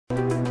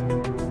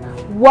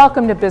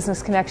Welcome to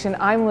Business Connection.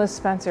 I'm Liz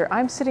Spencer.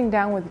 I'm sitting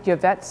down with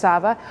Yvette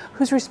Sava,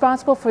 who's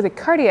responsible for the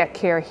cardiac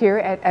care here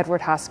at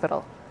Edward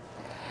Hospital.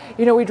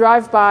 You know, we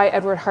drive by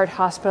Edward Heart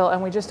Hospital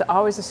and we just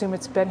always assume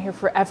it's been here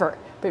forever.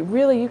 But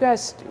really, you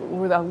guys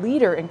were a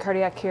leader in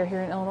cardiac care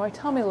here in Illinois.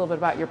 Tell me a little bit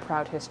about your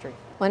proud history.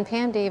 When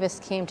Pam Davis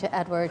came to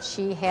Edward,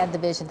 she had the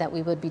vision that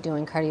we would be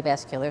doing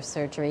cardiovascular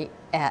surgery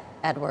at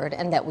Edward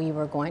and that we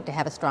were going to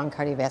have a strong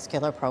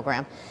cardiovascular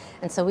program.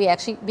 And so we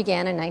actually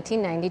began in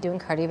 1990 doing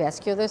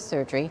cardiovascular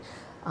surgery.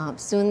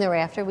 Soon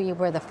thereafter, we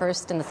were the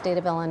first in the state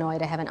of Illinois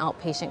to have an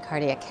outpatient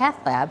cardiac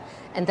cath lab.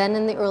 And then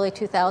in the early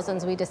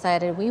 2000s, we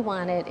decided we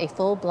wanted a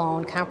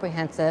full-blown,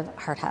 comprehensive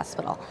heart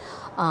hospital.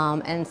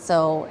 And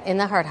so in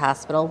the heart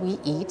hospital, we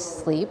eat,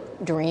 sleep,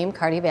 dream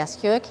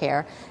cardiovascular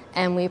care,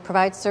 and we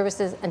provide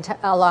services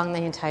along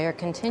the entire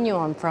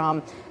continuum,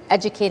 from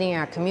educating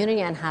our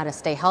community on how to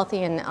stay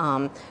healthy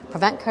and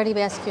prevent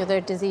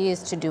cardiovascular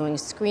disease, to doing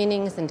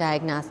screenings and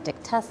diagnostic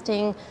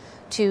testing,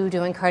 to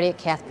doing cardiac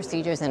cath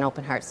procedures and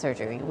open heart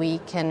surgery. We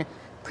can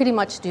pretty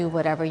much do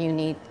whatever you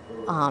need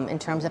in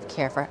terms of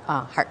care for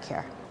heart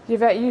care.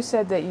 Yvette, you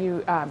said that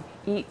you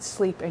eat,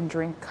 sleep, and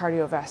drink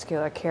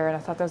cardiovascular care,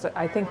 and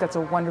I think that's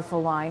a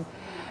wonderful line.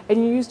 And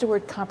you used the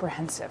word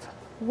comprehensive.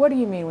 What do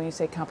you mean when you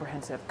say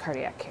comprehensive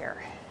cardiac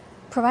care?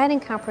 Providing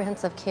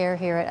comprehensive care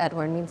here at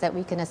Edward means that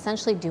we can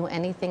essentially do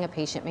anything a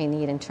patient may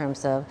need in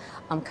terms of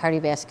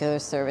cardiovascular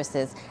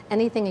services,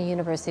 anything a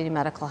university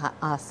medical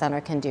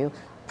center can do,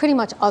 pretty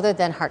much other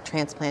than heart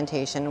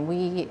transplantation.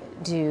 We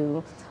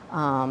do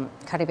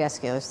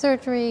cardiovascular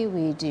surgery,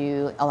 we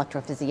do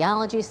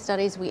electrophysiology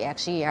studies, we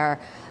actually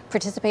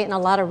participate in a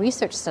lot of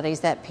research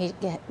studies that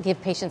give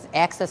patients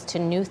access to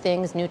new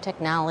things, new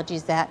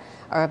technologies that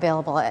are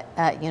available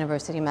at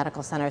university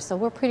medical centers. So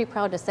we're pretty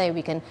proud to say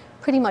we can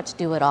pretty much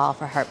do it all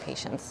for heart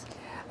patients.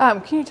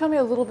 Can you tell me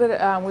a little bit,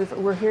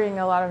 we're hearing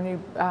a lot of new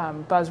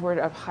buzzword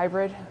of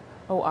hybrid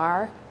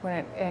OR,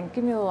 and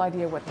give me a little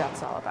idea what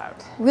that's all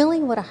about. Really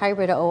what a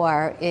hybrid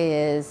OR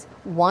is,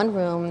 one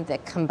room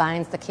that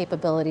combines the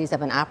capabilities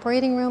of an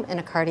operating room and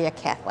a cardiac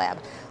cath lab.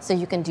 So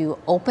you can do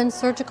open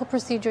surgical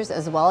procedures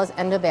as well as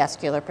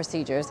endovascular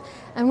procedures.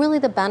 And really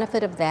the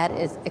benefit of that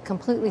is a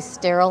completely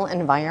sterile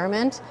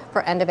environment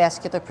for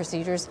endovascular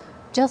procedures,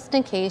 just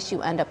in case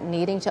you end up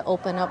needing to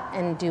open up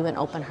and do an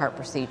open heart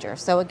procedure.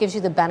 So it gives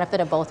you the benefit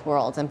of both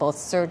worlds, and both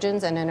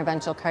surgeons and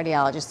interventional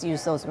cardiologists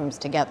use those rooms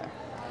together.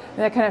 And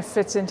that kind of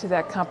fits into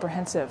that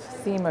comprehensive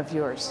theme of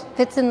yours.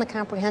 Fits in the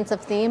comprehensive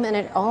theme, and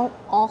it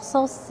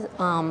also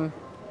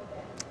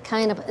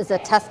kind of is a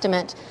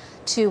testament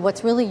to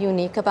what's really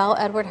unique about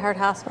Edward Heart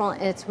Hospital.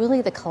 It's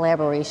really the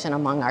collaboration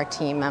among our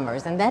team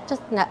members, and that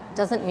just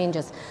doesn't mean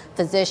just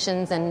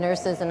physicians and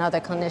nurses and other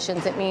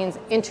clinicians. It means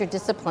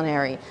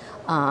interdisciplinary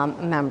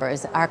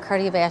members. Our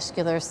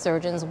cardiovascular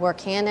surgeons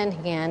work hand in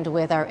hand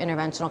with our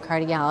interventional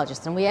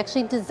cardiologists, and we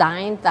actually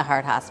designed the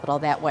heart hospital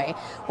that way,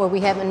 where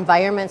we have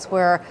environments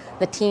where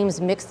the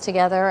teams mix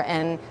together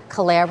and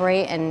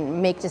collaborate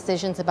and make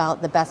decisions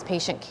about the best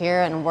patient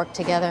care and work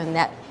together. And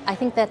that, I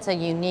think that's a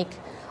unique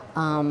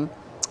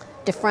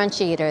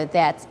differentiator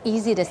that's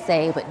easy to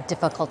say but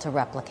difficult to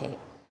replicate.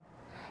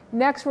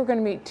 Next, we're going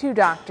to meet two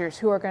doctors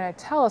who are going to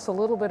tell us a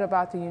little bit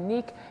about the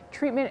unique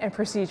treatment and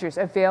procedures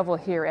available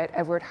here at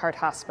Edward Heart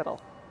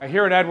Hospital.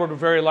 Here at Edward, we're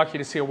very lucky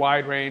to see a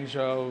wide range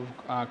of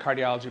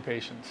cardiology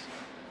patients.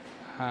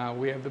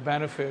 We have the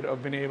benefit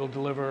of being able to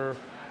deliver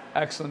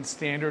excellent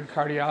standard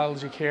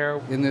cardiology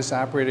care. In this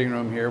operating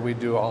room here, we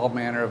do all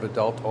manner of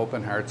adult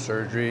open heart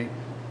surgery,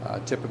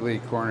 typically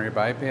coronary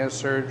bypass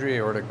surgery,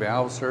 aortic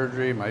valve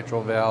surgery,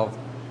 mitral valve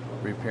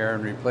repair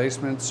and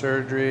replacement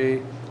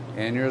surgery,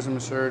 aneurysm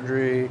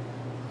surgery,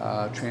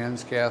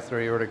 transcatheter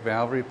aortic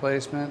valve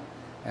replacement,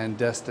 and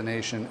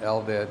destination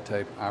LVAD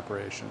type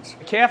operations.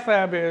 The cath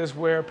lab is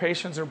where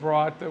patients are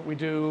brought that we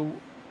do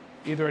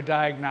either a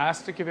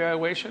diagnostic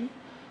evaluation,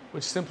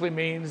 which simply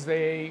means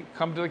they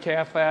come to the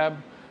cath lab,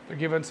 they're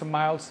given some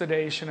mild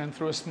sedation, and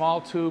through a small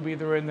tube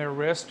either in their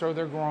wrist or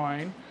their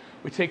groin,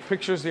 we take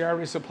pictures of the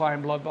artery supply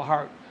and blood of the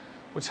heart,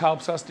 which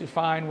helps us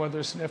define whether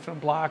there's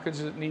significant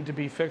blockages that need to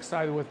be fixed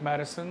either with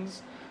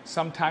medicines,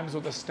 sometimes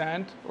with a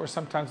stent, or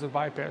sometimes with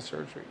bypass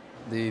surgery.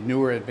 The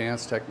newer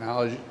advanced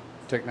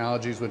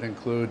technologies would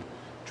include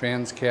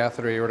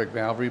transcatheter aortic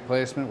valve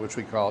replacement, which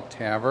we call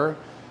TAVR.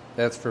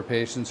 That's for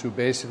patients who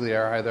basically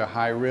are either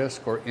high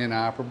risk or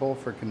inoperable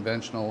for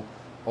conventional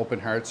open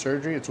heart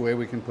surgery. It's a way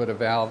we can put a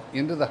valve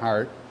into the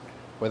heart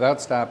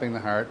without stopping the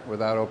heart,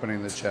 without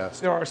opening the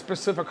chest. There are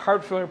specific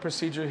heart failure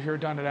procedures here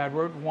done at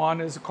Edward. One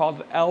is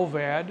called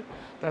LVAD,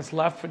 that's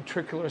left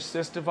ventricular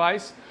assist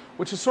device,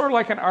 which is sort of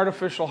like an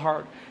artificial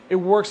heart. It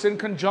works in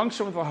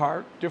conjunction with the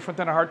heart, different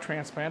than a heart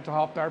transplant, to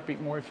help the heart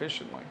beat more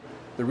efficiently.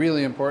 The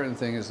really important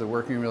thing is the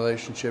working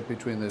relationship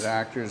between the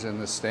doctors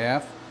and the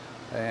staff,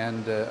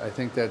 and I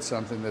think that's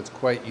something that's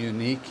quite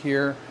unique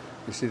here.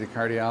 You see the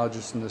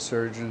cardiologists and the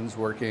surgeons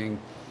working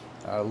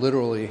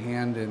literally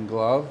hand in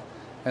glove,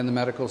 and the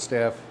medical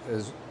staff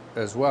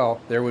as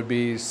well. There would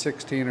be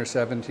 16 or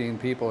 17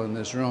 people in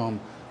this room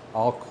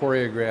all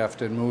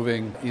choreographed and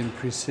moving in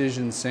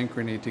precision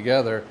synchrony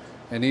together.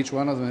 And each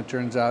one of them, it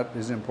turns out,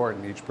 is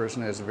important. Each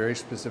person has a very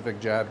specific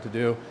job to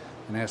do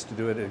and has to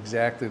do it at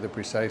exactly the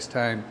precise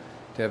time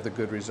to have the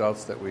good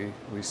results that we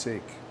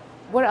seek.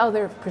 What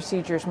other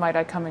procedures might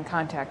I come in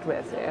contact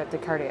with at the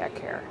cardiac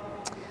care?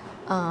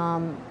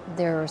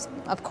 There's,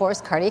 of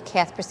course, cardiac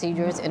cath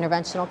procedures,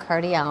 interventional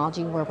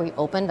cardiology, where we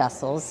open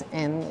vessels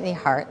in the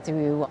heart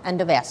through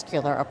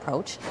endovascular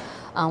approach.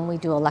 We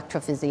do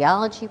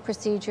electrophysiology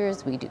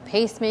procedures, we do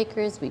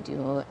pacemakers, we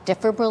do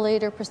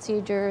defibrillator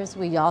procedures,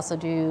 we also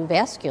do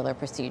vascular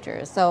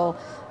procedures. So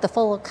the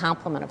full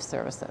complement of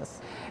services.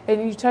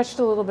 And you touched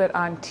a little bit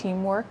on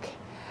teamwork.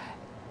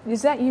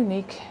 Is that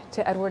unique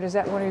to Edward? Is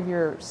that one of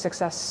your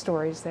success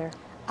stories there?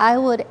 I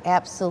would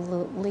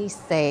absolutely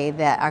say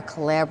that our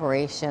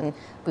collaboration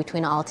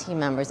between all team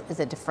members is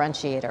a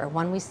differentiator.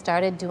 When we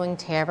started doing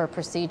TAVR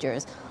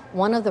procedures,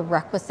 one of the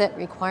requisite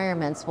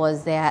requirements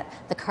was that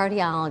the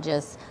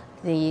cardiologists,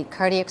 the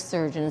cardiac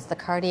surgeons, the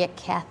cardiac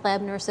cath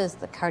lab nurses,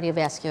 the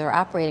cardiovascular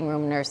operating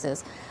room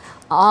nurses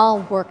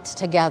all worked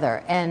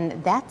together.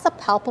 And that's a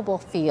palpable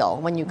feel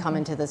when you come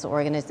into this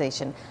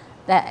organization.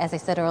 That, as I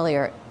said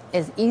earlier,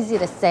 is easy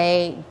to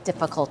say,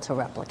 difficult to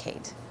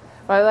replicate.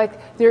 Well,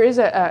 there is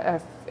a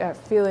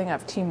feeling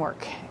of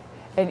teamwork,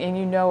 and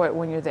you know it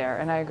when you're there,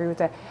 and I agree with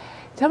that.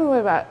 Tell me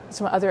about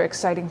some other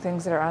exciting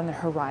things that are on the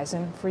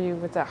horizon for you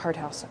with the heart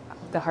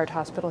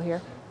hospital here.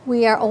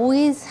 We are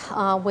always,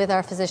 with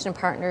our physician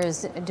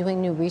partners, doing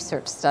new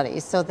research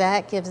studies. So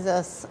that gives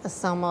us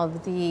some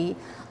of the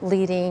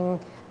leading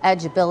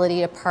edge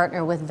ability to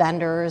partner with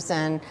vendors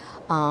and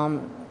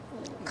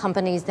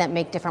companies that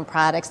make different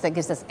products. That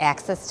gives us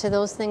access to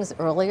those things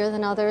earlier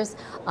than others.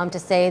 To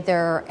say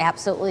they're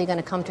absolutely going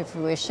to come to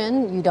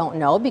fruition, you don't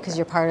know because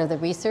you're part of the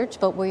research,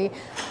 but we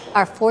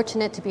are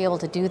fortunate to be able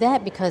to do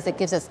that because it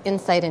gives us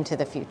insight into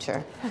the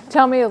future.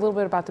 Tell me a little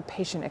bit about the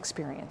patient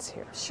experience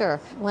here. Sure.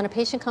 When a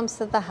patient comes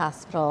to the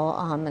hospital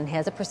and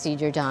has a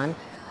procedure done,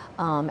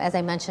 as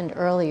I mentioned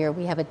earlier,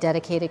 we have a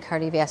dedicated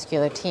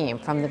cardiovascular team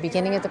from the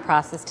beginning of the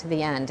process to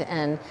the end.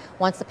 And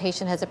once the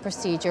patient has a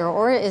procedure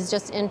or is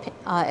just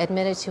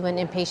admitted to an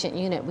inpatient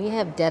unit, we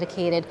have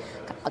dedicated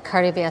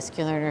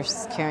cardiovascular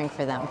nurses caring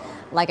for them.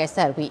 Like I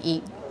said, we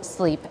eat,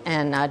 sleep,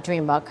 and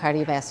dream about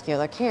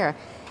cardiovascular care.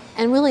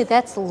 And really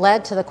that's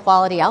led to the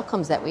quality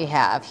outcomes that we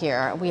have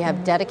here. We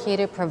have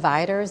dedicated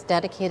providers,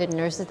 dedicated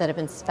nurses that have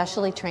been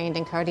specially trained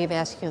in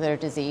cardiovascular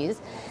disease.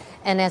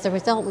 And as a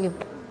result, we've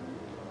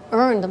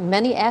earned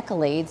many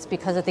accolades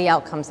because of the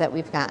outcomes that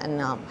we've gotten.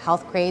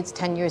 Health grades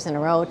 10 years in a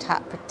row,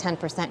 top 10%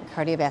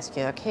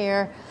 cardiovascular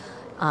care,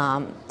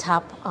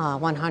 top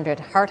 100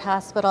 heart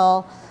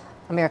hospital,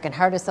 American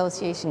Heart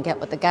Association Get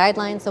With The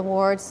Guidelines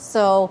Awards.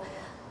 So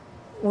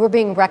we're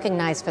being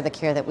recognized for the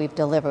care that we've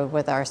delivered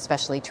with our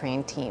specially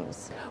trained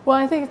teams. Well,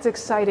 I think it's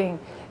exciting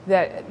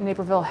that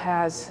Naperville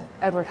has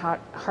Edward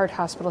Heart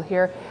Hospital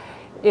here.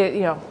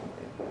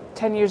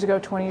 10 years ago,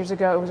 20 years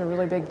ago, it was a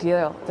really big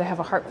deal to have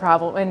a heart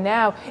problem. And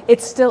now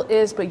it still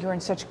is, but you're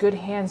in such good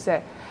hands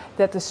that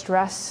the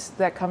stress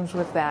that comes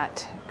with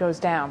that goes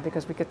down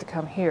because we get to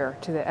come here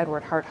to the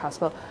Edward Heart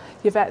Hospital.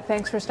 Yvette,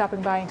 thanks for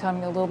stopping by and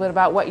telling me a little bit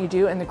about what you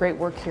do and the great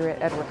work here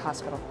at Edward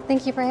Hospital.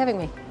 Thank you for having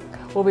me.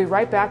 We'll be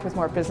right back with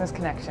more Business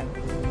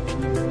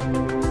Connection.